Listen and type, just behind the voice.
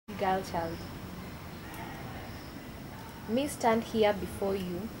girl child. Me stand here before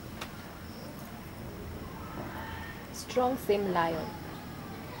you, strong same lion.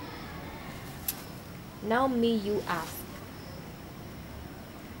 Now me you ask,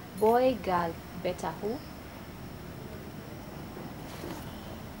 boy, girl, better who?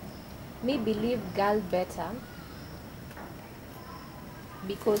 Me believe girl better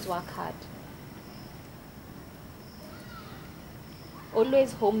because work hard.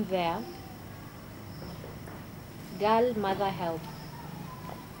 Always home there. Girl, mother help.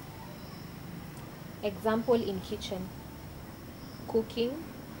 Example in kitchen. Cooking,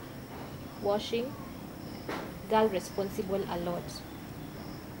 washing. Girl responsible a lot.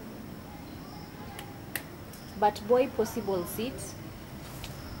 But boy possible sit.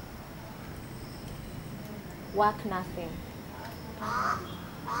 Work nothing.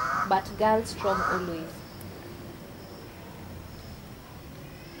 But girl strong always.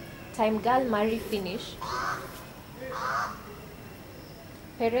 Time girl marry finish.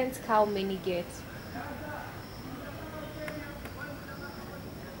 Parents cow many get.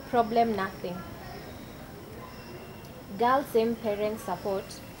 Problem nothing. Girl same parents support.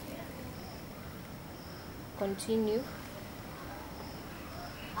 Continue.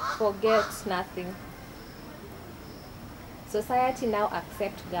 Forget nothing. Society now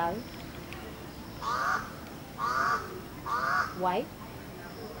accept girl. Why?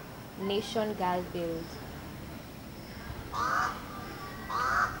 Nation girl build.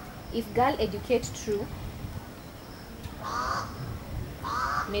 If girl educate true,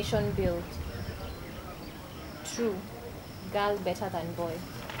 nation build. True, girl better than boy.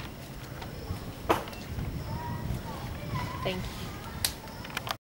 Thank you.